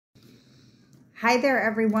Hi there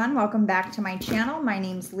everyone, welcome back to my channel. My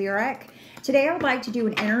name's Lyric. Today I would like to do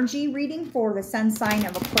an energy reading for the sun sign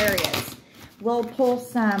of Aquarius. We'll pull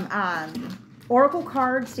some oracle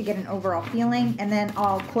cards to get an overall feeling, and then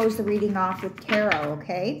I'll close the reading off with tarot,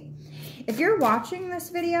 okay? If you're watching this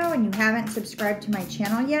video and you haven't subscribed to my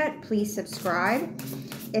channel yet, please subscribe.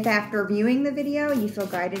 If after viewing the video you feel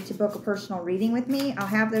guided to book a personal reading with me, I'll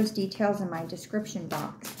have those details in my description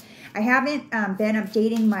box. I haven't been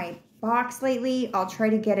updating my box lately. I'll try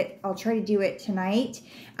to do it tonight.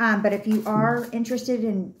 But if you are interested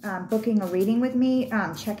in booking a reading with me,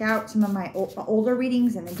 check out some of my older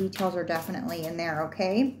readings, and the details are definitely in there,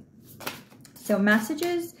 okay? So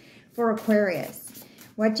messages for Aquarius.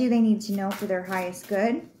 What do they need to know for their highest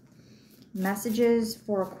good? Messages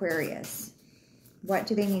for Aquarius. What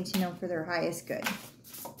do they need to know for their highest good?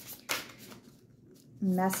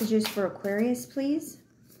 Messages for Aquarius, please.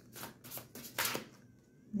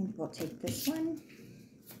 I think we'll take this one.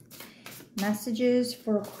 Messages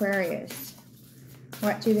for Aquarius.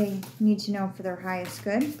 What do they need to know for their highest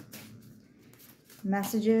good?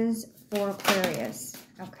 Messages for Aquarius.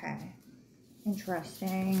 Okay.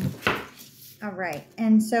 Interesting. All right.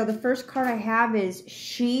 And so the first card I have is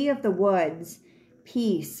She of the Woods.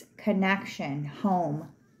 Peace, connection, home.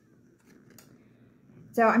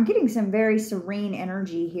 So I'm getting some very serene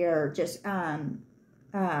energy here. Just,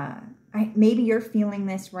 maybe you're feeling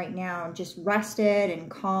this right now, just rested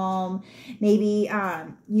and calm. Maybe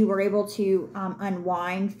you were able to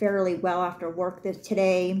unwind fairly well after work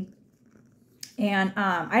today. And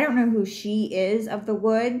I don't know who She is of the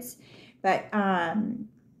Woods, but I'm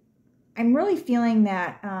really feeling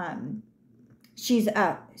that she's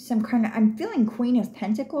some kind of, I'm feeling Queen of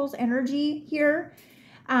Pentacles energy here.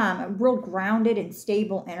 Real grounded and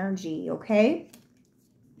stable energy, okay?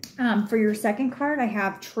 For your second card, I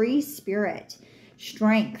have Tree Spirit,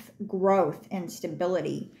 strength, growth, and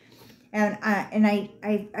stability. And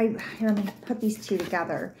here, I'm going to put these two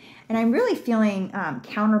together. And I'm really feeling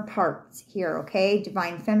counterparts here, okay?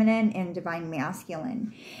 Divine Feminine and Divine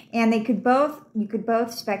Masculine. And you could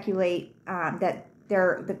both speculate that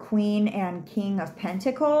they're the Queen and King of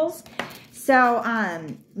Pentacles. So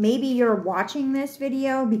maybe you're watching this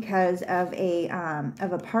video because of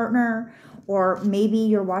a partner, or maybe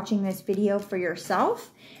you're watching this video for yourself.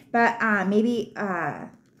 But maybe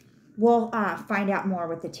we'll find out more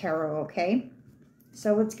with the tarot, okay?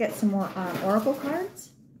 So let's get some more oracle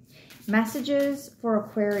cards. Messages for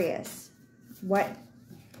Aquarius. What?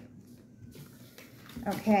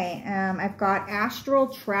 Okay, I've got astral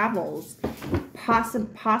travels,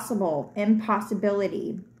 possible,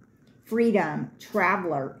 impossibility, freedom,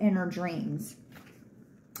 traveler, inner dreams.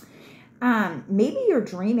 Maybe you're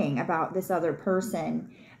dreaming about this other person.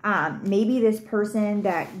 Maybe this person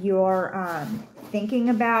that you're thinking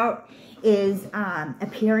about is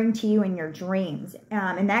appearing to you in your dreams.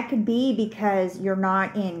 And that could be because you're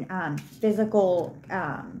not in physical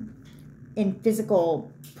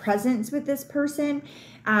presence with this person.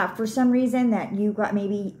 For some reason that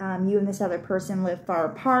maybe you and this other person live far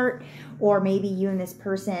apart, or maybe you and this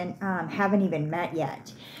person haven't even met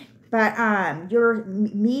yet. But you're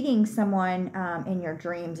meeting someone in your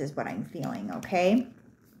dreams is what I'm feeling, okay?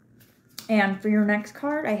 And for your next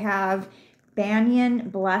card, I have Banyan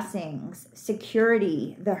Blessings,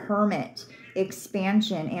 Security, the Hermit,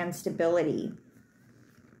 Expansion, and Stability.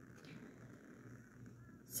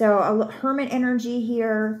 So a Hermit energy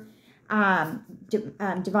here,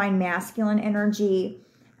 Divine Masculine energy.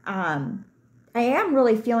 I am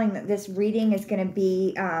really feeling that this reading is going to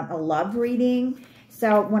be a love reading.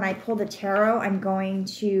 So when I pull the tarot, I'm going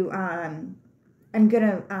to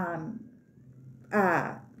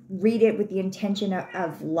read it with the intention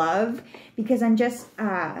of love, because I'm just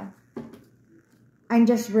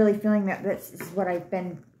really feeling that this is what I've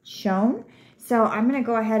been shown. So I'm going to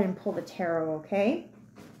go ahead and pull the tarot, okay?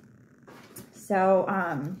 So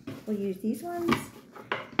we'll use these ones.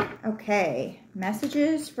 Okay,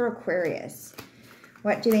 messages for Aquarius.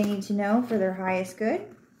 What do they need to know for their highest good?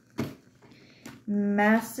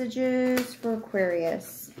 Messages for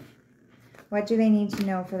Aquarius. What do they need to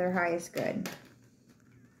know for their highest good?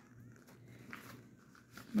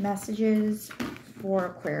 Messages for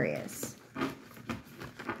Aquarius.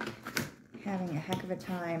 Having a heck of a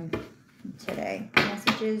time today.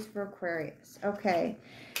 Messages for Aquarius. Okay,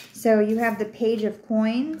 so you have the Page of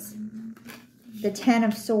Coins, the Ten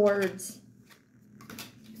of Swords,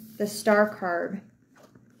 the Star card,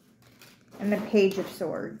 and the Page of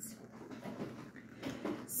Swords.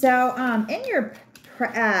 So in your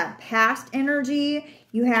past energy,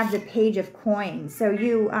 you have the Page of Coins. So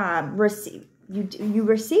you you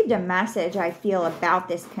received a message, I feel, about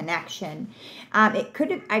this connection. It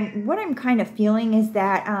could have, what I'm kind of feeling is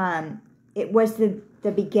that it was the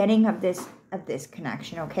beginning of this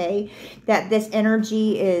connection, okay? That this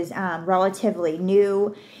energy is relatively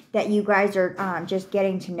new, that you guys are just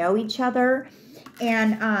getting to know each other.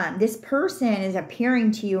 And this person is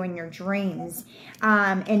appearing to you in your dreams.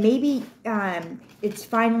 And maybe it's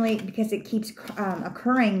finally, because it keeps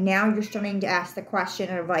occurring, now you're starting to ask the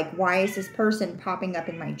question of like, why is this person popping up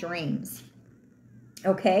in my dreams?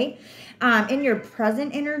 Okay? In your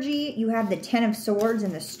present energy, you have the Ten of Swords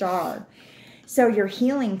and the Star. So you're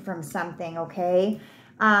healing from something, okay?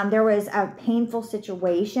 There was a painful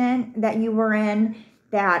situation that you were in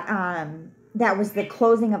that was the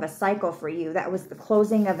closing of a cycle for you. That was the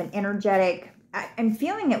closing of an energetic, I'm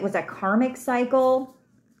feeling it was a karmic cycle,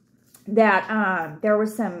 that there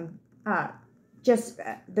was some, just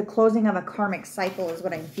the closing of a karmic cycle is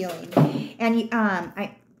what I'm feeling. And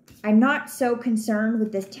I'm not so concerned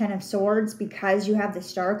with this Ten of Swords because you have the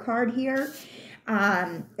Star card here.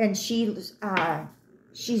 And she's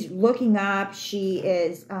looking up. She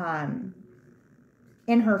is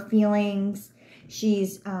in her feelings.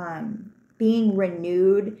 She's being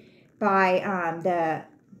renewed by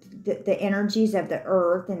the energies of the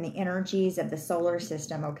earth and the energies of the solar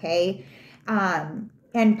system, okay?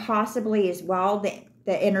 And possibly as well the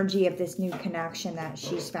energy of this new connection that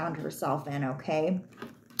she's found herself in, okay?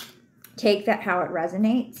 Take that how it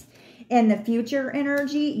resonates. In the future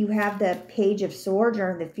energy, you have the Page of Swords,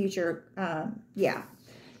 or the future, yeah.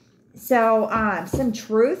 So some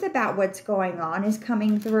truth about what's going on is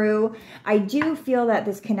coming through. I do feel that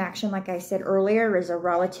this connection, like I said earlier, is a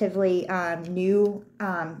relatively new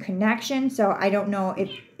connection. So I don't know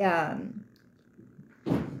if, I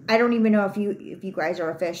don't even know if you guys are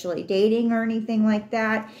officially dating or anything like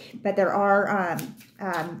that. But there are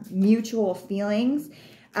mutual feelings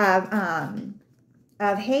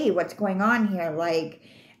of hey, what's going on here? Like,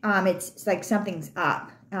 it's like something's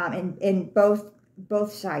up, and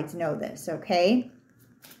both sides know this, okay?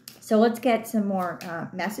 So let's get some more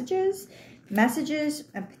messages. Messages,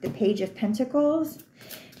 the Page of Pentacles.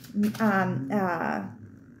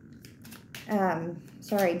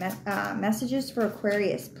 Messages for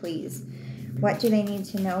Aquarius, please. What do they need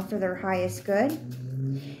to know for their highest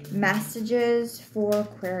good? Messages for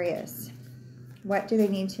Aquarius. What do they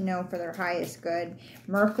need to know for their highest good?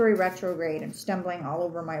 Mercury retrograde. I'm stumbling all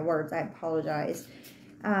over my words. I apologize.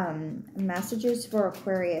 Messages for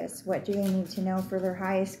Aquarius. What do they need to know for their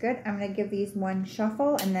highest good? I'm going to give these one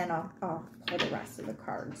shuffle, and then I'll pull the rest of the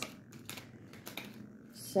cards.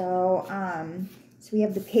 So, so we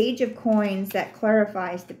have the Page of Coins that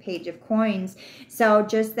clarifies the Page of Coins. So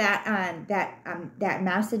just that that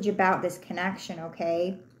message about this connection,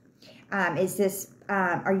 okay? Is this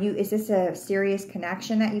a serious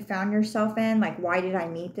connection that you found yourself in? Like, why did I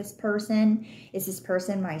meet this person? Is this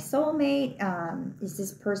person my soulmate? Is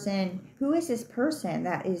this person, who is this person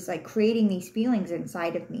that is like creating these feelings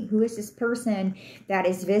inside of me? Who is this person that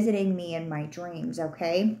is visiting me in my dreams?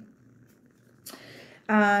 Okay.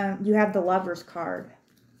 You have the Lover's card.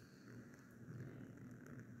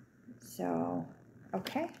 So,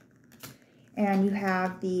 okay. And you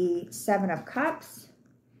have the Seven of Cups.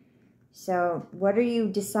 So what are you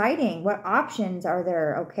deciding? What options are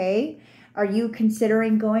there, okay? Are you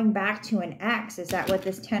considering going back to an ex? Is that what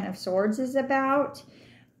this Ten of Swords is about?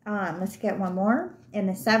 Let's get one more. And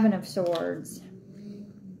the Seven of Swords.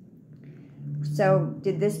 So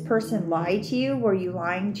did this person lie to you? Were you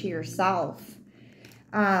lying to yourself?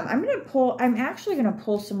 I'm actually going to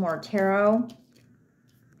pull some more tarot.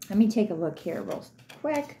 Let me take a look here real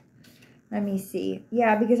quick. Let me see.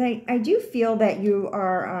 Yeah, because I do feel that you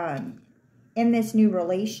are in this new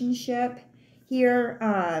relationship here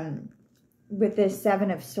with this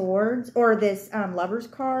Seven of Swords, or this Lover's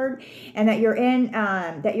card, and that you're in,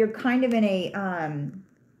 that you're kind of in a,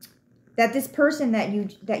 that this person that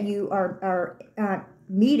you are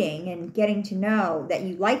meeting and getting to know, that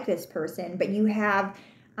you like this person, but you have,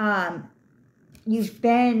 you've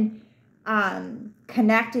been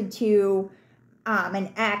connected to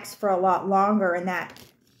an ex for a lot longer, and that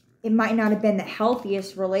it might not have been the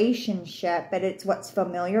healthiest relationship, but it's what's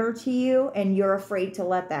familiar to you, and you're afraid to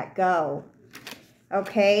let that go.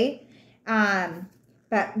 Okay?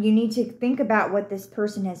 But you need to think about what this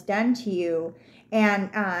person has done to you,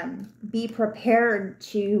 and be prepared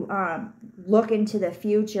to look into the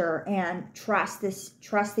future and trust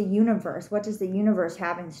the universe. What does the universe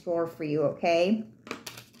have in store for you? Okay?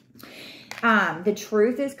 The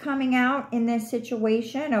truth is coming out in this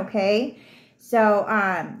situation, okay? So,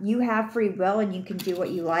 you have free will and you can do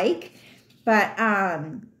what you like. But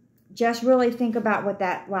just really think about what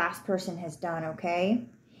that last person has done, okay?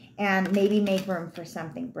 And maybe make room for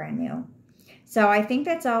something brand new. So I think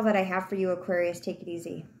that's all that I have for you, Aquarius. Take it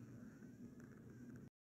easy.